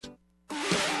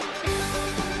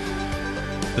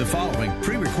The following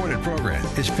pre-recorded program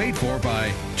is paid for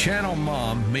by Channel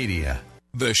Mom Media.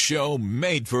 The show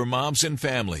made for moms and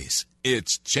families.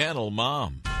 It's Channel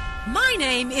Mom. My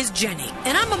name is Jenny,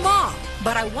 and I'm a mom,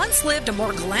 but I once lived a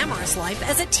more glamorous life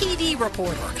as a TV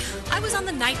reporter. I was on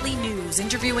the nightly news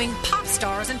interviewing pop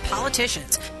stars and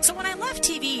politicians. So when I left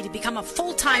TV to become a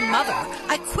full-time mother,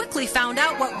 I quickly found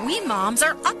out what we moms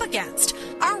are up against.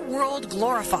 Our world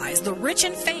glorifies the rich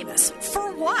and famous.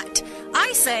 For what?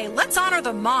 I say let's honor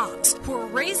the moms who are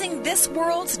raising this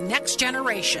world's next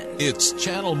generation. It's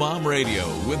Channel Mom Radio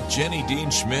with Jenny Dean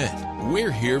Schmidt.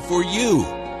 We're here for you.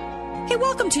 Hey,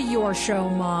 welcome to your show,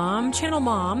 Mom. Channel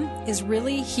Mom is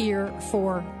really here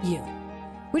for you.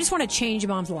 We just want to change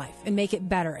Mom's life and make it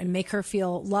better and make her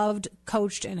feel loved,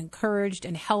 coached, and encouraged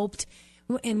and helped.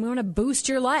 And we want to boost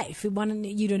your life. We want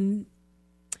you to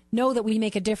know that we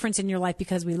make a difference in your life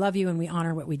because we love you and we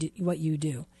honor what you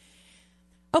do.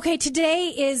 Okay, today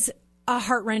is a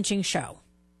heart-wrenching show.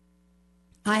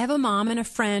 I have a mom and a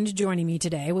friend joining me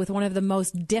today with one of the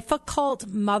most difficult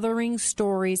mothering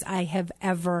stories I have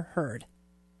ever heard.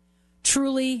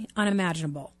 Truly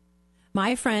unimaginable.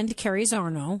 My friend, Carrie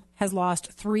Zorno, has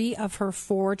lost 3 of her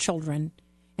 4 children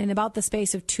in about the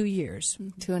space of 2 years.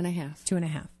 2.5.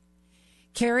 2.5.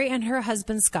 Carrie and her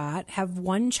husband, Scott, have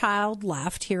 1 child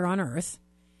left here on Earth.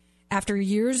 After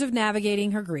years of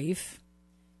navigating her grief,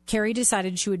 Carrie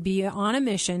decided she would be on a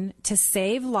mission to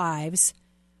save lives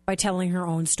by telling her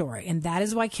own story. And that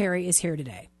is why Carrie is here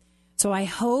today. So I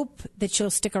hope that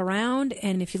you'll stick around.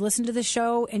 And if you listen to the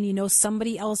show and you know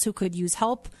somebody else who could use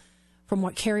help from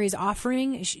what Carrie is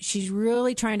offering, she's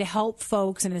really trying to help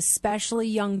folks and especially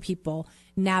young people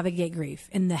navigate grief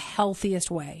in the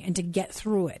healthiest way and to get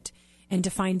through it and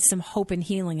to find some hope and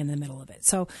healing in the middle of it.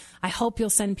 So I hope you'll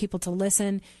send people to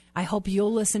listen. I hope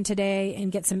you'll listen today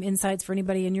and get some insights for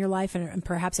anybody in your life. And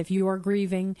perhaps if you are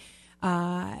grieving,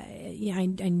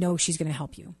 I know she's going to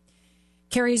help you.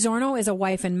 Carrie Zorno is a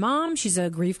wife and mom. She's a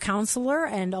grief counselor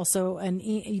and also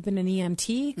even an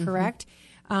EMT, correct?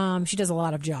 Mm-hmm. She does a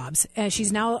lot of jobs.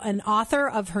 She's now an author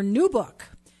of her new book,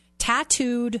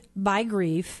 Tattooed by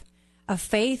Grief, a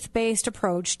faith-based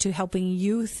approach to helping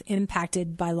youth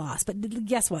impacted by loss. But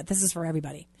guess what? This is for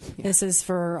everybody. Yeah. This is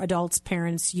for adults,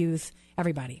 parents, youth,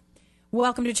 everybody.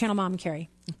 Welcome to Channel Mom, Carrie.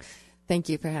 Thank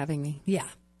you for having me. Yeah.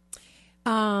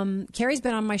 Carrie's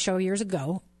been on my show years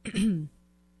ago when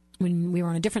we were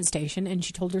on a different station, and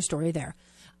she told her story there.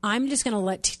 I'm just going to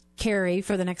let Carrie,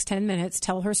 for the next 10 minutes,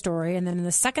 tell her story. And then in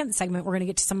the second segment, we're going to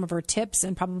get to some of her tips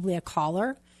and probably a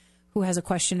caller who has a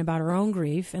question about her own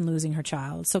grief and losing her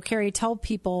child. So, Carrie, tell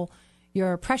people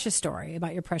your precious story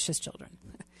about your precious children.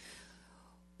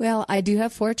 Well, I do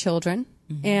have 4 children,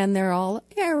 and they're all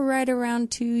right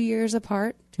around 2 years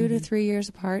apart, 2 to 3 years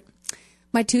apart.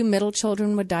 My 2 middle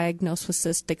children were diagnosed with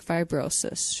cystic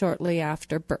fibrosis shortly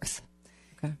after birth.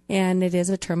 Okay. And it is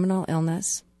a terminal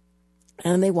illness.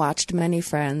 And they watched many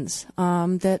friends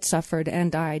that suffered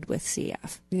and died with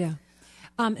CF. Yeah.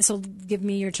 So give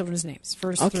me your children's names,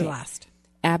 first through last.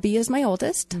 Abby is my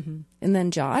oldest, and then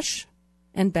Josh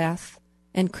and Beth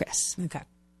and Chris. Okay.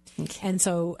 And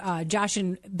so Josh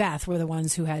and Beth were the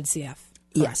ones who had CF. Correct?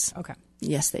 Yes. Okay.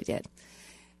 Yes, they did.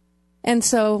 And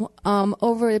so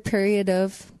over the period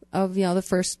of the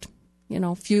first,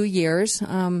 few years,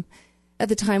 at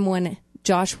the time when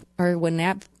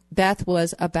Beth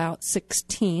was about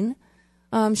 16,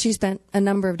 she spent a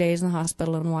number of days in the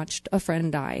hospital and watched a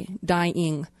friend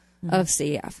dying of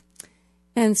CF.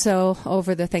 And so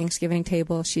over the Thanksgiving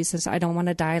table, she says, I don't want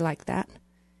to die like that.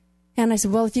 And I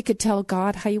said, well, if you could tell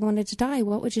God how you wanted to die,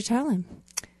 what would you tell him?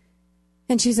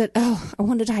 And she said, I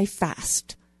want to die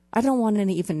fast. I don't want to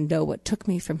even know what took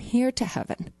me from here to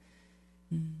heaven.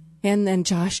 And then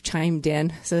Josh chimed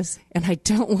in, says, and I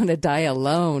don't want to die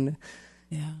alone.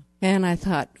 Yeah. And I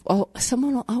thought,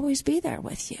 someone will always be there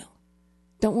with you.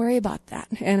 Don't worry about that.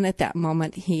 And at that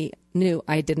moment, he knew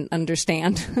I didn't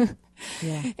understand.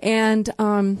 Yeah. And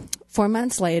 4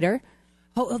 months later.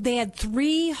 They had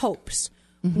 3 hopes.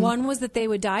 One was that they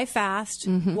would die fast.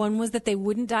 One was that they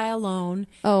wouldn't die alone.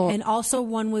 And also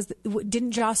one was,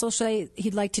 didn't Josh also say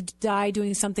he'd like to die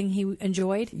doing something he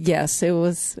enjoyed? Yes, it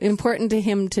was important to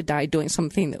him to die doing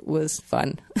something that was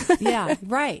fun. Yeah,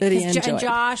 right. That he enjoyed. And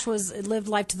Josh lived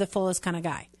life to the fullest kind of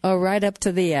guy. Oh, right up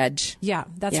to the edge. Yeah,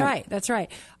 that's right. That's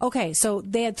right. Okay, so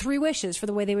they had 3 wishes for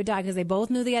the way they would die because they both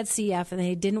knew they had CF and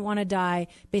they didn't want to die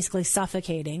basically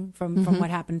suffocating from what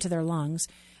happened to their lungs.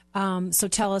 So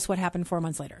tell us what happened 4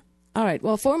 months later. All right.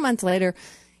 Well, 4 months later,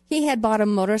 he had bought a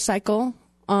motorcycle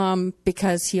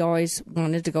because he always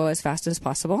wanted to go as fast as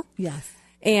possible. Yes.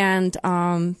 And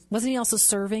wasn't he also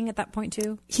serving at that point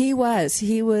too? He was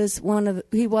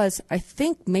I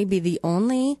think maybe the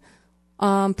only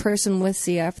person with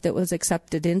CF that was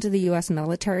accepted into the U.S.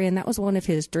 military, and that was one of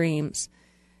his dreams.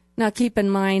 Now, keep in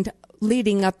mind,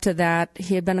 leading up to that,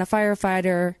 he had been a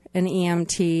firefighter, an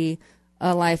EMT,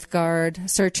 a lifeguard,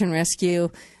 search and rescue.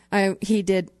 He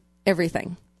did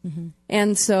everything. Mm-hmm.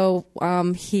 And so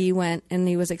he went and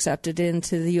he was accepted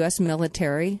into the U.S.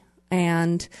 military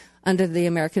and under the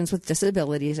Americans with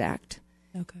Disabilities Act.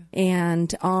 Okay.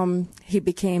 And he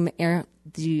became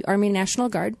the Army National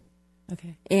Guard.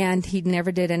 Okay. And he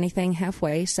never did anything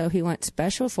halfway, so he went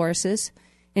Special Forces,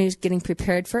 and he was getting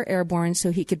prepared for airborne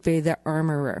so he could be the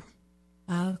armorer.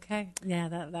 Okay. Yeah,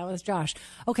 that was Josh.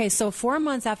 Okay, so 4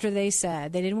 months after they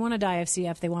said they didn't want to die of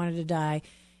CF, they wanted to die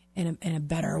in a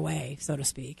better way, so to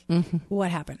speak. Mm-hmm.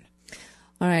 What happened?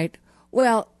 All right.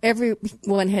 Well,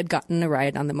 everyone had gotten a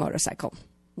ride on the motorcycle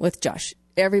with Josh.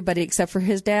 Everybody except for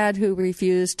his dad, who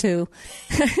refused to,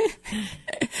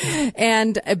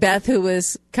 and Beth, who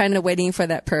was kind of waiting for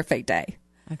that perfect day.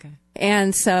 Okay.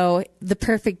 And so the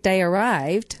perfect day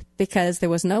arrived because there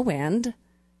was no wind.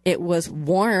 It was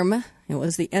warm. It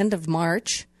was the end of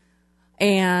March.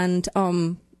 And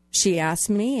she asked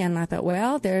me, and I thought,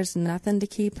 well, there's nothing to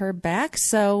keep her back.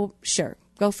 So sure,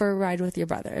 go for a ride with your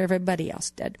brother. Everybody else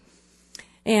did.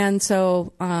 And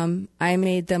so I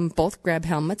made them both grab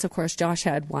helmets. Of course, Josh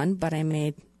had one, but I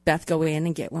made Beth go in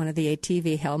and get one of the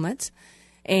ATV helmets.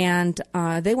 And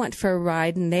they went for a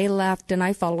ride, and they left, and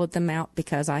I followed them out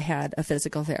because I had a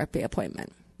physical therapy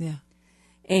appointment. Yeah.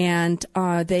 And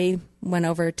they went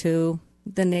over to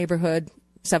the neighborhood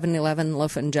 7-Eleven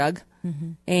Loaf and Jug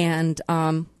and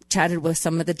chatted with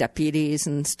some of the deputies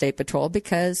and State Patrol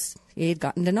because he had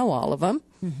gotten to know all of them.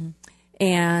 Mm-hmm.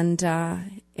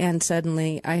 And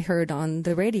suddenly I heard on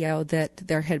the radio that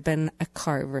there had been a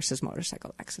car versus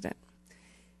motorcycle accident.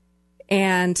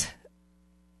 And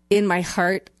in my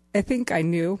heart, I think I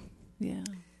knew. Yeah.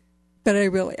 But I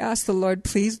really asked the Lord,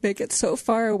 please make it so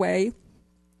far away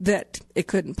that it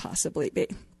couldn't possibly be.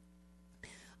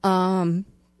 But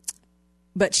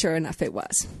sure enough, it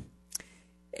was.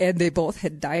 And they both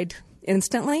had died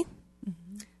instantly.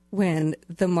 When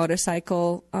the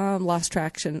motorcycle lost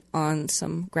traction on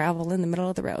some gravel in the middle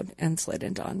of the road and slid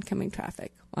into oncoming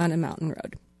traffic on a mountain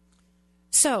road.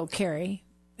 So, Carrie,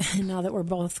 now that we're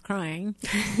both crying,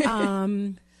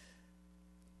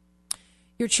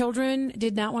 your children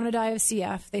did not want to die of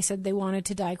CF. They said they wanted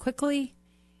to die quickly.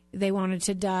 They wanted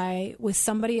to die with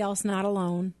somebody else, not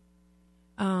alone.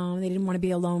 They didn't want to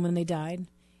be alone when they died.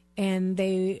 And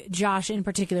Josh in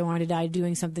particular wanted to die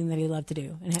doing something that he loved to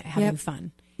do and having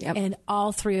fun. Yep. And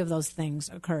all three of those things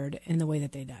occurred in the way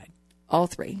that they died. All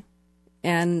three.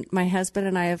 And my husband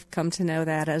and I have come to know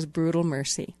that as brutal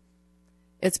mercy.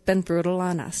 It's been brutal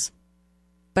on us,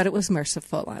 but it was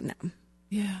merciful on them.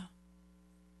 Yeah.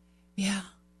 Yeah.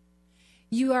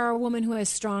 You are a woman who has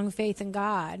strong faith in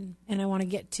God, and I want to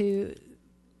get to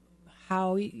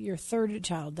how your third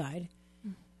child died.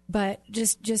 But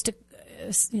just a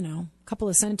couple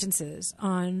of sentences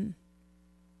on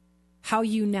how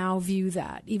you now view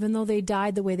that, even though they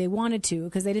died the way they wanted to,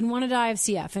 because they didn't want to die of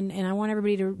CF. And I want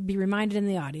everybody to be reminded in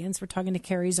the audience, we're talking to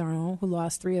Carrie Zarno, who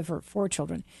lost 3 of her 4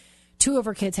 children. 2 of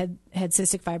her kids had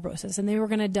cystic fibrosis, and they were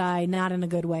going to die not in a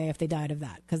good way if they died of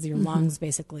that, because your lungs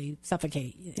basically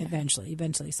suffocate,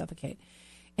 eventually suffocate.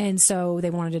 And so they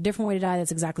wanted a different way to die.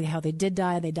 That's exactly how they did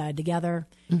die. They died together.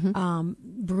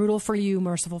 Brutal for you,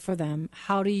 merciful for them.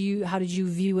 How did you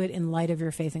view it in light of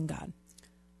your faith in God?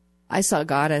 I saw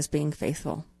God as being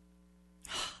faithful.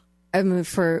 I mean,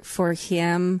 for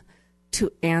him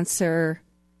to answer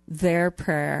their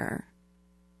prayer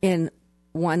in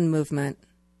one movement,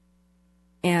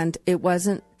 and it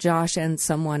wasn't Josh and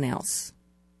someone else.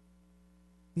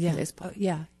 Yeah.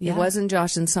 It wasn't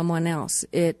Josh and someone else.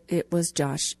 It was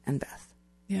Josh and Beth.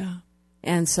 Yeah.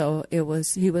 And so he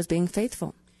was being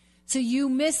faithful. So you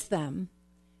miss them,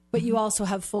 but you also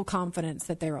have full confidence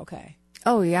that they're okay.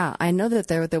 Oh, yeah. I know that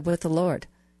they're with the Lord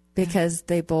because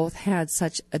they both had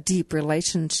such a deep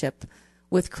relationship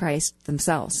with Christ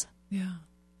themselves. Yeah.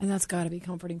 And that's got to be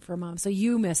comforting for a mom. So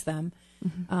you miss them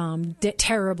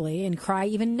terribly and cry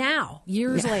even now,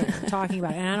 years later, talking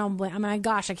about it. And I don't blame. I mean,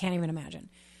 gosh, I can't even imagine.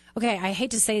 Okay, I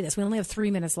hate to say this. We only have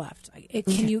 3 minutes left.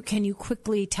 Can you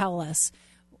quickly tell us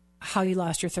how you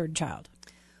lost your third child?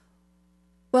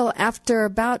 Well, after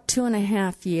about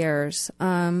 2.5 years,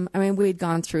 we'd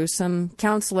gone through some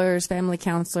counselors, family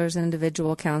counselors,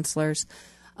 individual counselors,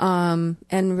 and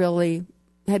really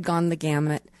had gone the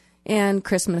gamut. And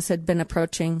Christmas had been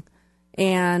approaching,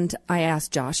 And I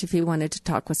asked Josh if he wanted to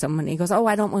talk with someone. He goes,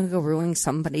 I don't want to go ruin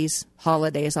somebody's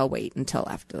holidays. I'll wait until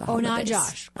after the holidays. Oh, not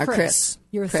Josh. Chris.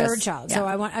 Your Chris. third child. Yeah. So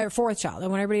I want our fourth child. I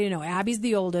want everybody to know Abby's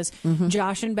the oldest,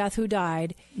 Josh and Beth who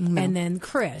died, and then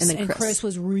Chris. And then Chris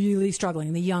was really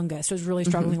struggling. The youngest was really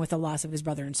struggling with the loss of his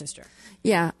brother and sister.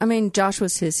 Yeah. I mean, Josh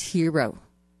was his hero,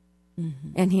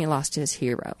 and he lost his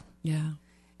hero. Yeah.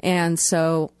 And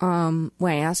so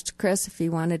when I asked Chris if he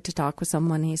wanted to talk with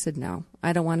someone, he said, no,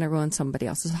 I don't want to ruin somebody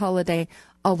else's holiday.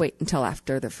 I'll wait until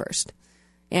after the first.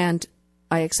 And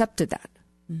I accepted that.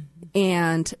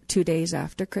 And 2 days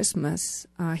after Christmas,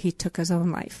 he took his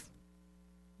own life.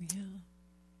 Yeah.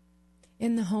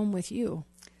 In the home with you.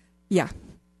 Yeah.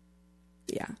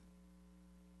 Yeah.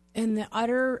 And the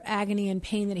utter agony and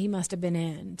pain that he must have been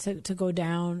in to go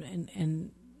down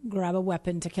and grab a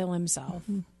weapon to kill himself.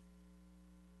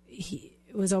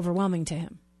 It was overwhelming to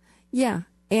him. Yeah.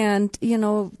 And,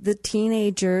 the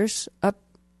teenagers up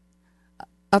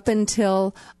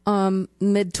until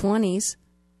mid-20s,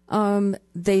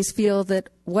 they feel that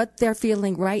what they're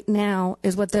feeling right now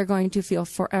is what they're going to feel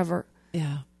forever.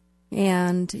 Yeah.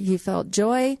 And he felt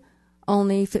joy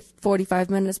only 45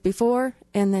 minutes before,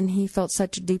 and then he felt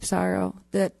such deep sorrow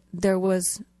that there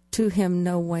was, to him,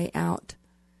 no way out.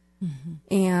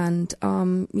 And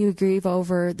you grieve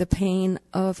over the pain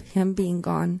of him being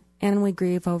gone, and we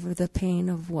grieve over the pain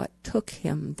of what took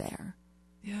him there.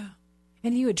 Yeah.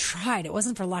 And you had tried. It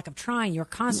wasn't for lack of trying. You were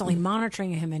constantly monitoring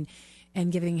him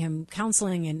and giving him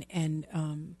counseling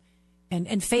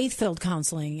and faith-filled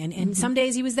counseling. And some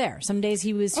days he was there. Some days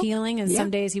he was healing, and some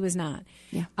days he was not.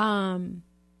 Yeah. I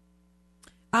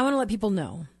want to let people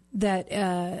know that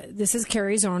this is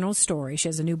Carrie Zorno's story. She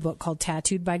has a new book called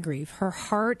Tattooed by Grief. Her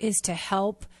heart is to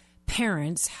help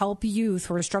parents, help youth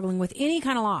who are struggling with any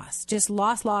kind of loss, just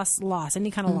loss, any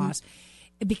kind of loss,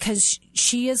 because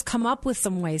she has come up with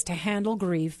some ways to handle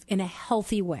grief in a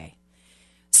healthy way.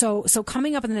 So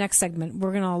coming up in the next segment,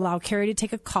 we're going to allow Carrie to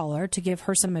take a caller to give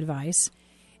her some advice.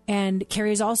 And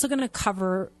Carrie is also going to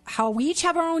cover how we each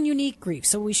have our own unique grief.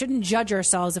 So we shouldn't judge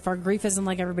ourselves if our grief isn't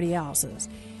like everybody else's.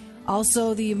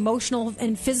 Also, the emotional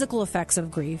and physical effects of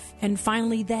grief. And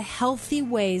finally, the healthy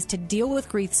ways to deal with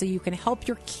grief so you can help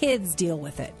your kids deal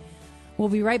with it. We'll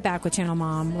be right back with Channel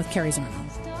Mom with Carrie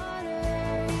Zorno.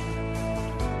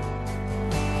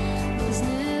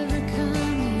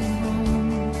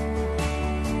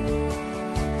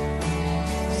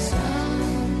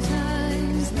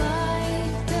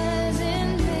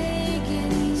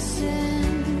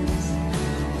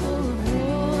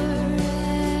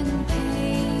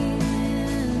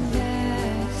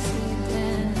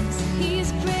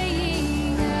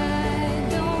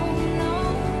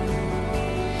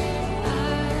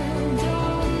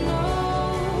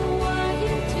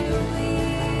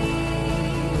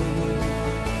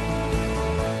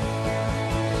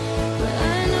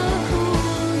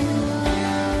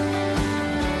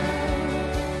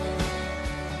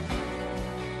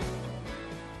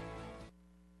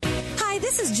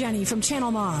 Jenny from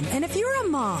Channel Mom. And if you're a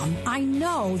mom, I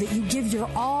know that you give your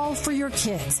all for your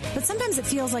kids, but sometimes it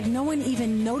feels like no one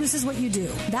even notices what you do.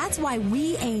 That's why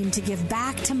we aim to give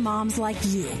back to moms like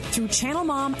you through Channel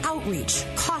Mom Outreach,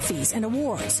 coffees, and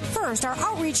awards. First, our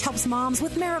outreach helps moms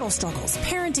with marital struggles,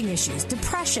 parenting issues,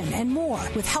 depression, and more,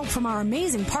 with help from our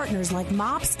amazing partners like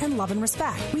MOPS and Love and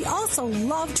Respect. We also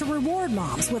love to reward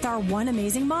moms with our One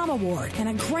Amazing Mom Award and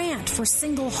a grant for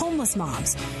single homeless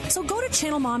moms. So go to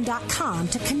channelmom.com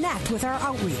to connect with our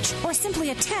outreach, or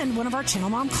simply attend one of our Channel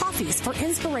Mom coffees for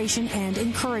inspiration and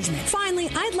encouragement. Finally,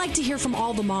 I'd like to hear from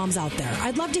all the moms out there.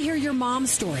 I'd love to hear your mom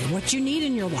story, what you need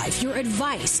in your life, your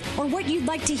advice, or what you'd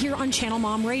like to hear on Channel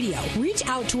Mom Radio. Reach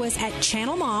out to us at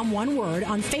Channel Mom, one word,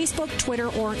 on Facebook, Twitter,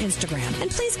 or Instagram. And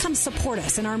please come support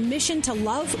us in our mission to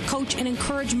love, coach, and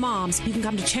encourage moms. You can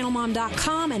come to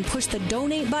channelmom.com and push the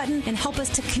donate button and help us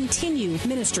to continue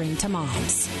ministering to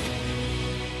moms.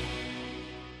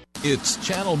 It's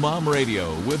Channel Mom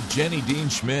Radio with Jenny Dean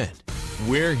Schmidt.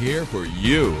 We're here for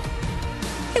you.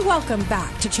 Hey, welcome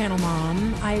back to Channel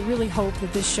Mom. I really hope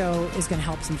that this show is going to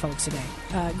help some folks today.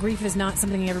 Grief is not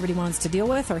something everybody wants to deal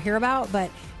with or hear about,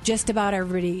 but just about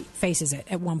everybody faces it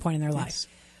at one point in their life.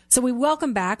 So we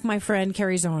welcome back my friend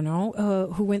Carrie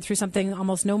Zorno, who went through something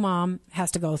almost no mom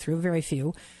has to go through, very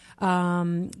few.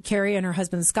 Carrie and her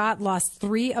husband Scott lost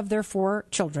 3 of their 4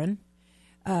 children.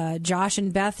 Josh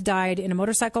and Beth died in a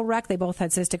motorcycle wreck. They both had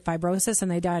cystic fibrosis,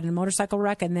 and they died in a motorcycle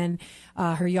wreck. And then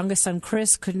her youngest son,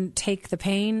 Chris, couldn't take the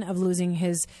pain of losing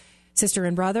his sister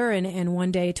and brother, and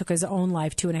one day took his own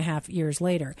life 2.5 years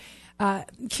later.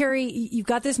 Carrie, you've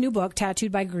got this new book,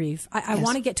 Tattooed by Grief. I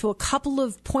want to get to a couple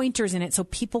of pointers in it so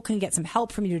people can get some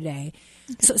help from you today.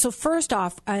 Okay. So first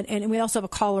off, and we also have a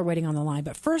caller waiting on the line,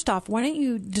 but first off, why don't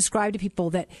you describe to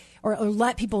people that, or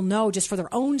let people know just for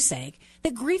their own sake,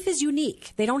 that grief is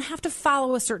unique. They don't have to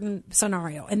follow a certain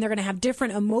scenario, and they're going to have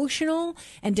different emotional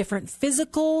and different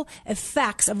physical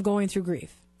effects of going through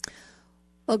grief.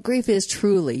 Well, grief is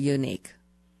truly unique.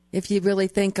 If you really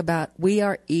think about, we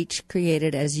are each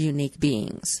created as unique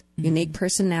beings, unique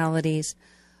personalities,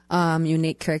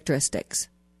 unique characteristics.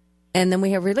 And then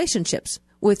we have relationships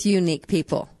with unique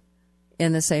people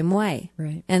in the same way.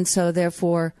 Right. And so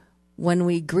therefore, when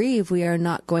we grieve, we are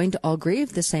not going to all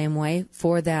grieve the same way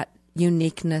for that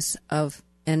uniqueness of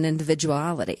an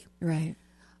individuality. Right.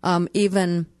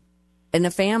 Even in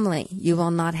a family, you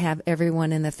will not have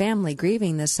everyone in the family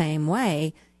grieving the same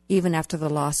way, even after the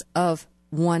loss of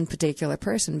one particular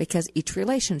person, because each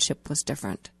relationship was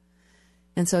different.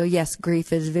 And so, yes,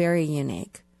 grief is very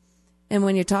unique. And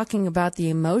when you're talking about the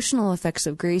emotional effects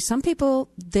of grief, some people,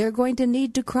 they're going to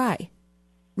need to cry.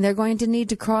 They're going to need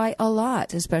to cry a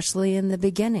lot, especially in the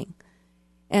beginning.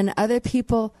 And other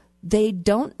people, they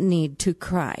don't need to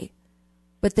cry,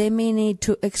 but they may need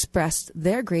to express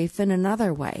their grief in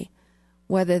another way,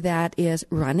 whether that is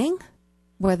running,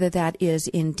 whether that is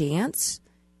in dance,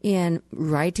 in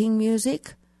writing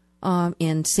music,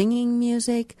 in singing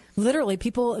music. Literally,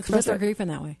 people express their grief in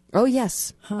that way. Oh,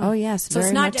 yes. Huh. Oh, yes. So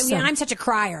it's not, I'm such a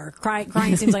crier.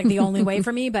 Crying seems like the only way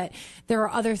for me, but there are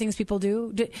other things people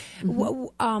do.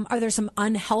 Are there some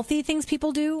unhealthy things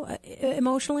people do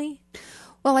emotionally?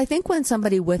 Well, I think when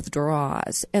somebody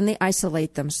withdraws and they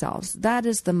isolate themselves, that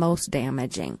is the most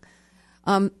damaging.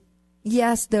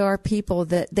 Yes, there are people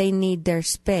that they need their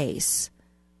space,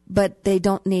 but they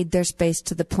don't need their space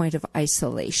to the point of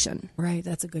isolation. Right.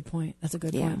 That's a good point.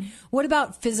 Point. What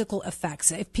about physical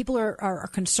effects? If people are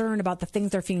concerned about the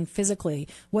things they're feeling physically,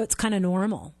 what's kind of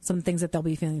normal? Some things that they'll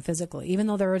be feeling physically, even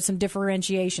though there are some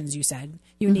differentiations, you said,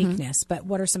 uniqueness, but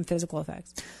what are some physical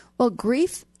effects? Well,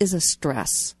 grief is a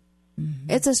stress.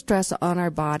 Mm-hmm. It's a stress on our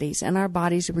bodies, and our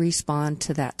bodies respond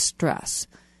to that stress.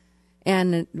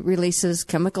 And it releases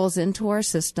chemicals into our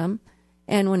system.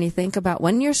 And when you think about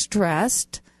when you're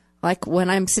stressed, like when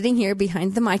I'm sitting here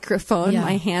behind the microphone,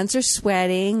 my hands are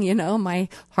sweating, my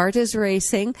heart is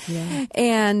racing,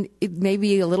 and it may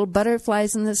be a little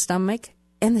butterflies in the stomach.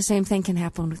 And the same thing can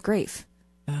happen with grief.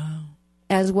 Oh.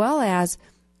 As well as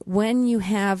when you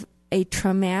have a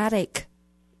traumatic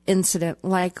incident,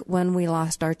 like when we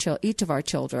lost each of our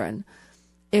children.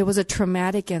 It was a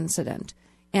traumatic incident.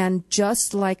 And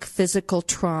just like physical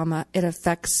trauma, it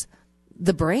affects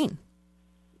the brain.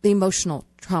 The emotional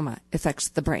trauma affects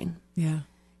the brain. Yeah.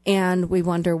 And we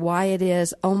wonder why it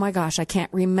is, oh my gosh, I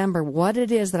can't remember what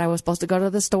it is that I was supposed to go to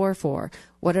the store for.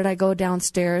 What did I go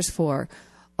downstairs for?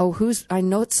 Oh, I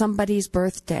know it's somebody's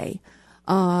birthday.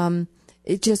 Our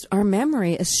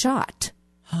memory is shot.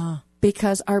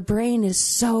 Because our brain is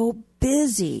so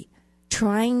busy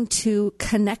trying to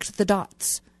connect the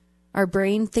dots. Our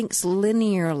brain thinks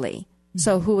linearly.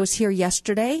 So who was here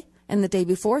yesterday and the day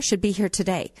before should be here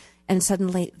today. And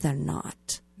suddenly they're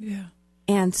not. Yeah.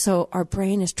 And so our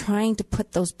brain is trying to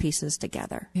put those pieces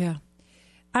together. Yeah.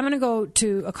 I'm going to go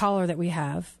to a caller that we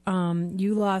have.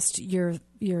 You lost your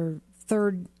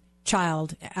third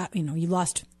child. You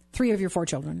lost 3 of your 4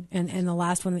 children. And the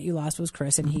last one that you lost was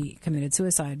Chris, and he committed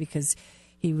suicide because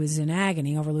he was in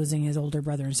agony over losing his older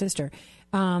brother and sister.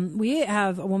 We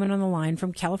have a woman on the line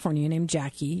from California named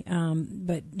Jackie,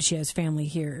 but she has family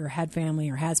here, or has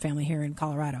family here in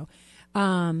Colorado.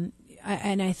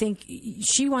 And I think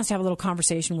she wants to have a little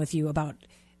conversation with you about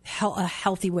a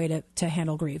healthy way to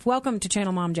handle grief. Welcome to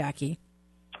Channel Mom, Jackie.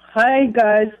 Hi,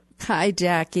 guys. Hi,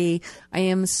 Jackie. I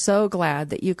am so glad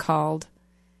that you called.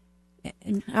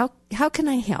 How can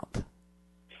I help?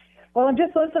 Well, I'm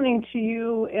just listening to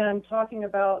you and talking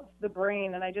about the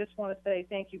brain, and I just want to say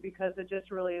thank you, because it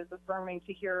just really is affirming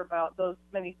to hear about those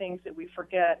many things that we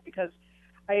forget, because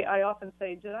I often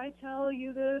say, did I tell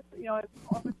you this? I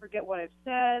often forget what I've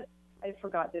said. I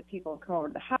forgot that people come over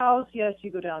to the house. Yes,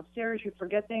 you go downstairs, you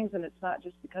forget things, and it's not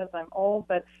just because I'm old,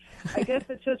 but I guess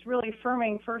it's just really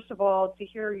affirming, first of all, to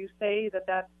hear you say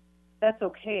that's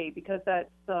okay, because that's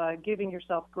giving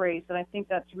yourself grace, and I think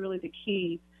that's really the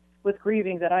key with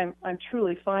grieving that I'm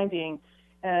truly finding.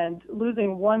 And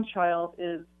losing one child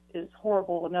is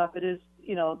horrible enough. It is,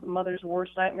 the mother's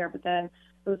worst nightmare, but then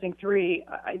losing 3,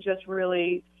 I just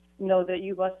really know that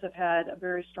you must have had a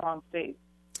very strong faith.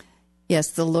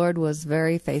 Yes, the Lord was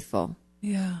very faithful.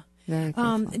 Yeah. Very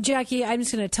faithful. Jackie, I'm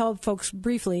just going to tell folks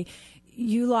briefly,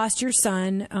 you lost your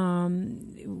son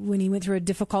when he went through a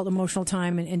difficult emotional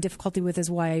time and difficulty with his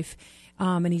wife.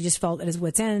 And he just felt at his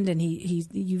wit's end, and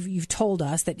you've told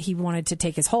us that he wanted to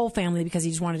take his whole family because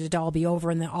he just wanted it to all be over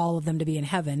and all of them to be in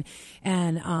heaven.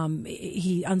 And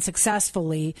he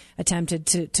unsuccessfully attempted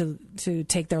to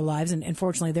take their lives, and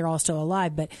fortunately they're all still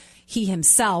alive. But he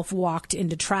himself walked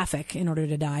into traffic in order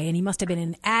to die, and he must have been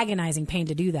in agonizing pain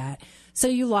to do that. So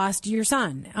you lost your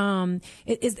son.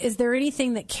 Is there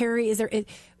anything that Carrie?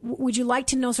 Would you like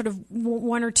to know sort of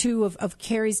one or two of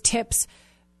Carrie's tips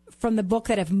from the book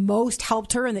that have most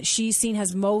helped her and that she's seen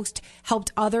has most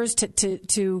helped others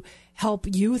to help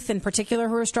youth in particular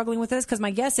who are struggling with this? Because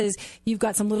my guess is you've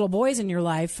got some little boys in your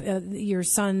life, your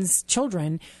son's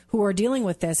children, who are dealing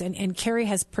with this. And Carrie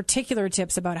has particular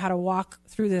tips about how to walk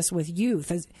through this with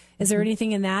youth. Is there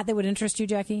anything in that would interest you,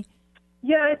 Jackie?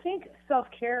 Yeah, I think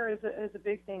self-care is a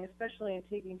big thing, especially in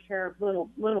taking care of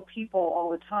little people all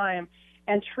the time,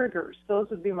 and triggers. Those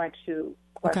would be my two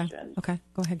questions. Okay.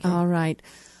 Go ahead, Carrie. All right.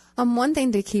 One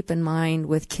thing to keep in mind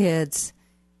with kids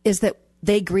is that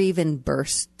they grieve in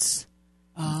bursts.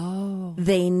 Oh.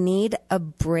 They need a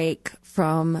break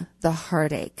from the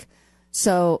heartache.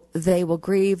 So they will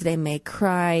grieve, they may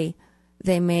cry,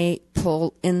 they may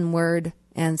pull inward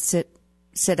and sit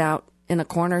out in a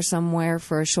corner somewhere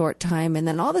for a short time, and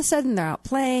then all of a sudden they're out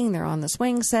playing, they're on the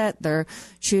swing set, they're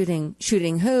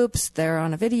shooting hoops, they're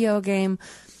on a video game.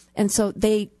 And so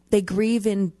they grieve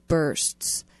in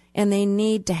bursts. And they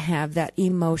need to have that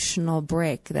emotional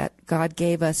break that God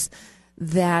gave us,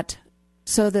 that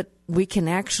so that we can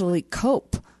actually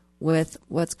cope with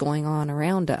what's going on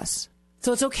around us.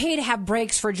 So it's okay to have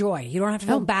breaks for joy. You don't have to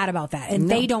feel bad about that. And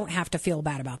they don't have to feel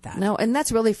bad about that. No, and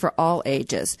that's really for all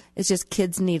ages. It's just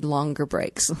kids need longer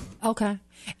breaks. Okay.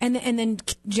 And then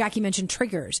Jackie mentioned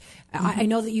triggers. Mm-hmm. I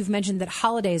know that you've mentioned that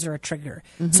holidays are a trigger.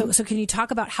 Mm-hmm. So can you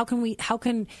talk about how can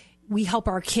we help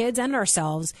our kids and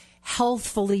ourselves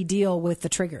healthfully deal with the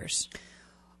triggers?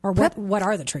 Or what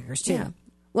are the triggers, too? Yeah.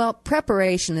 Well,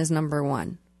 preparation is number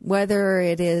one. Whether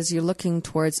it is you're looking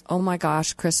towards, oh, my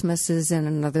gosh, Christmas is in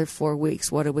another 4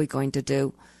 weeks. What are we going to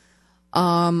do?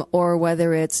 Or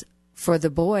whether it's, for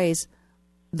the boys,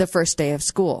 the first day of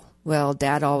school. Well,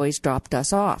 Dad always dropped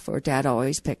us off, or Dad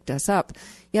always picked us up.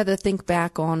 You have to think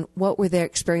back on what were their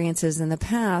experiences in the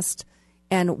past,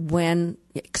 and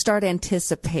start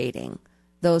anticipating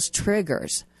those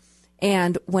triggers.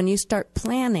 And when you start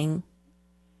planning,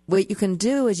 what you can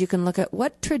do is you can look at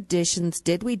what traditions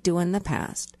did we do in the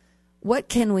past? What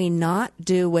can we not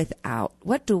do without?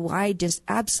 What do I just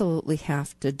absolutely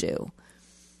have to do?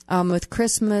 With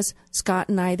Christmas, Scott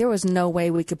and I, there was no way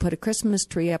we could put a Christmas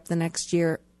tree up the next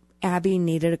year. Abby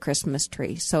needed a Christmas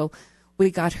tree. So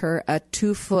we got her a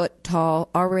 2-foot tall,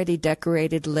 already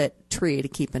decorated lit tree to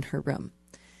keep in her room.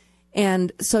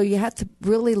 And so you have to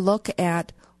really look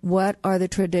at what are the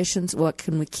traditions, what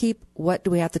can we keep, what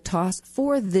do we have to toss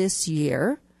for this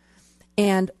year,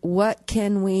 and what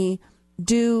can we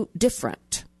do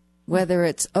different. Whether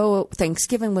it's,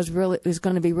 Thanksgiving was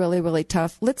going to be really, really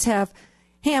tough. Let's have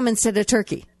ham instead of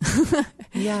turkey.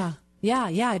 Yeah.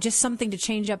 Just something to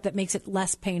change up that makes it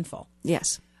less painful.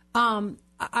 Yes.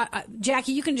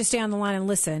 Jackie, you can just stay on the line and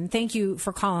listen. Thank you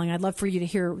for calling. I'd love for you to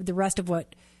hear the rest of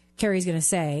what Carrie's going to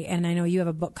say, and I know you have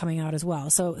a book coming out as well.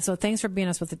 So thanks for being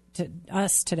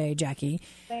us today, Jackie.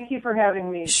 Thank you for having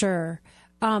me. Sure.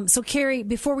 So Carrie,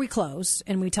 before we close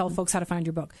and we tell folks how to find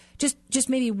your book, just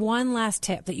maybe one last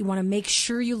tip that you want to make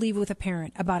sure you leave with a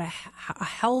parent about a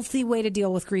healthy way to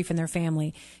deal with grief in their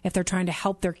family if they're trying to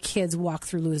help their kids walk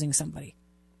through losing somebody.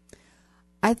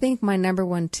 I think my number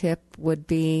one tip would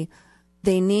be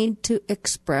they need to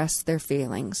express their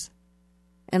feelings.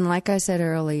 And like I said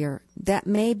earlier, that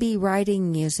may be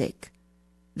writing music,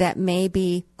 that may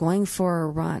be going for a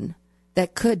run,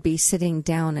 that could be sitting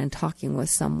down and talking with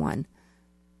someone.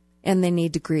 And they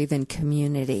need to grieve in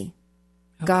community.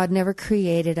 Okay. God never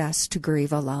created us to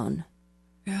grieve alone.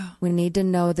 Yeah. We need to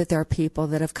know that there are people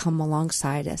that have come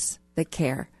alongside us that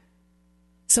care.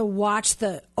 So watch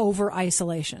the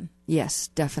over-isolation. Yes,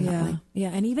 definitely.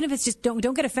 Yeah, and even if it's just, don't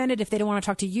get offended if they don't want to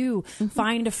talk to you. Mm-hmm.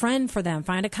 Find a friend for them.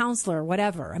 Find a counselor,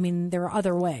 whatever. I mean, there are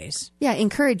other ways. Yeah,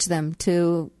 encourage them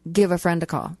to give a friend a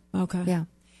call. Okay. Yeah.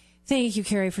 Thank you,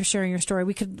 Carrie, for sharing your story.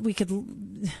 We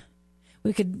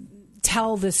could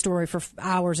tell this story for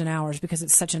hours and hours because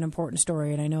it's such an important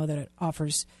story, and I know that it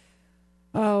offers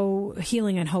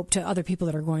healing and hope to other people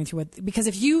that are going through it. Because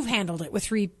if you've handled it with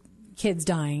 3 kids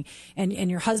dying and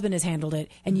your husband has handled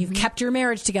it and you've kept your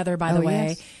marriage together, by the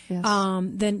way, yes.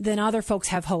 Then other folks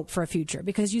have hope for a future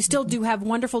because you still do have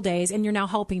wonderful days and you're now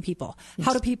helping people. Yes.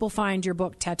 How do people find your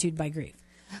book, Tattooed by Grief?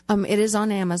 It is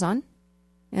on Amazon.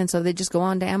 And so they just go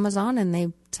on to Amazon and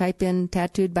they type in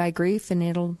Tattooed by Grief and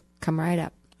it'll come right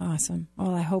up. Awesome.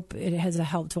 Well, I hope it has a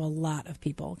help to a lot of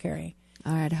people, Carrie.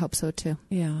 All right, I hope so too.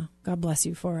 Yeah. God bless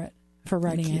you for it, for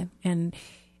writing it.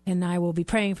 And I will be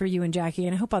praying for you and Jackie,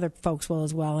 and I hope other folks will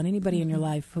as well, and anybody in your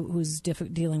life who's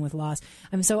dealing with loss.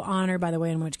 I'm so honored, by the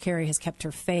way, in which Carrie has kept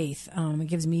her faith. It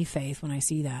gives me faith when I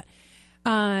see that.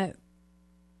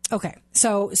 Okay,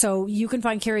 so you can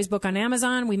find Carrie's book on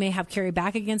Amazon. We may have Carrie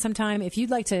back again sometime. If you'd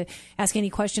like to ask any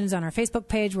questions on our Facebook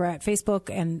page, we're at Facebook,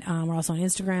 and we're also on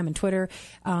Instagram and Twitter,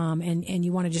 and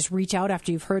you want to just reach out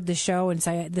after you've heard the show and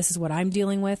say, this is what I'm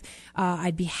dealing with,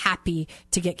 I'd be happy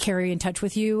to get Carrie in touch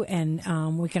with you,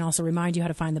 and we can also remind you how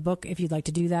to find the book if you'd like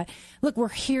to do that. Look, we're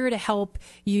here to help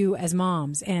you as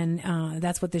moms, and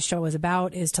that's what this show is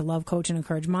about, is to love, coach, and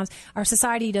encourage moms. Our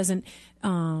society doesn't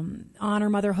honor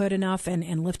motherhood enough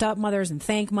and lift up mothers and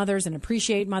thank mothers and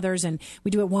appreciate mothers, and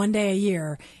we do it one day a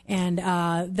year, and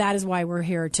that is why we're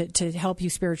here to help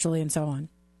you spiritually and so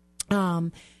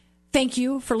on. Thank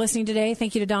you for listening today.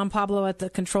 Thank you to Don Pablo at the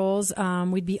controls.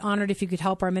 We'd be honored if you could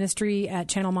help our ministry at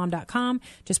channelmom.com.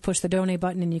 Just push the donate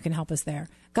button and you can help us there.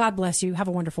 God bless you. Have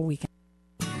a wonderful weekend.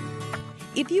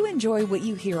 If you enjoy what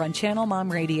you hear on Channel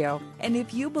Mom Radio, and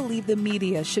if you believe the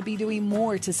media should be doing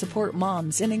more to support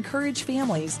moms and encourage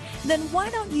families, then why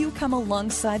don't you come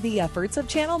alongside the efforts of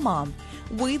Channel Mom?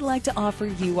 We'd like to offer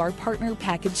you our partner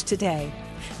package today.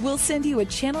 We'll send you a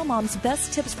Channel Mom's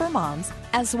Best Tips for Moms,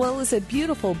 as well as a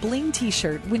beautiful bling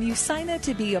t-shirt when you sign up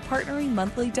to be a partnering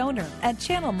monthly donor at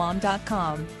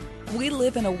channelmom.com. We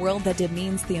live in a world that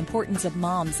demeans the importance of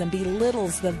moms and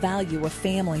belittles the value of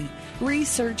family.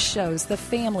 Research shows the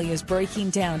family is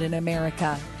breaking down in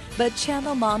America. But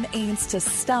Channel Mom aims to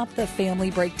stop the family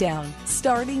breakdown,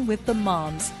 starting with the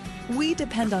moms. We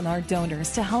depend on our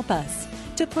donors to help us,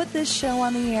 to put this show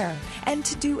on the air, and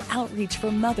to do outreach for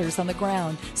mothers on the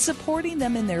ground, supporting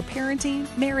them in their parenting,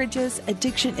 marriages,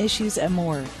 addiction issues, and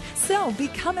more. So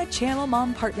become a Channel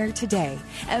Mom partner today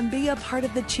and be a part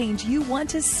of the change you want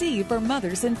to see for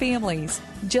mothers and families.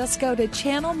 Just go to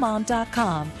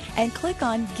channelmom.com and click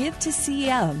on Give to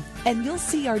CM, and you'll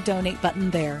see our donate button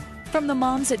there. From the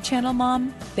moms at Channel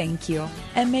Mom, thank you.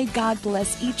 And may God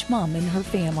bless each mom and her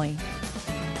family.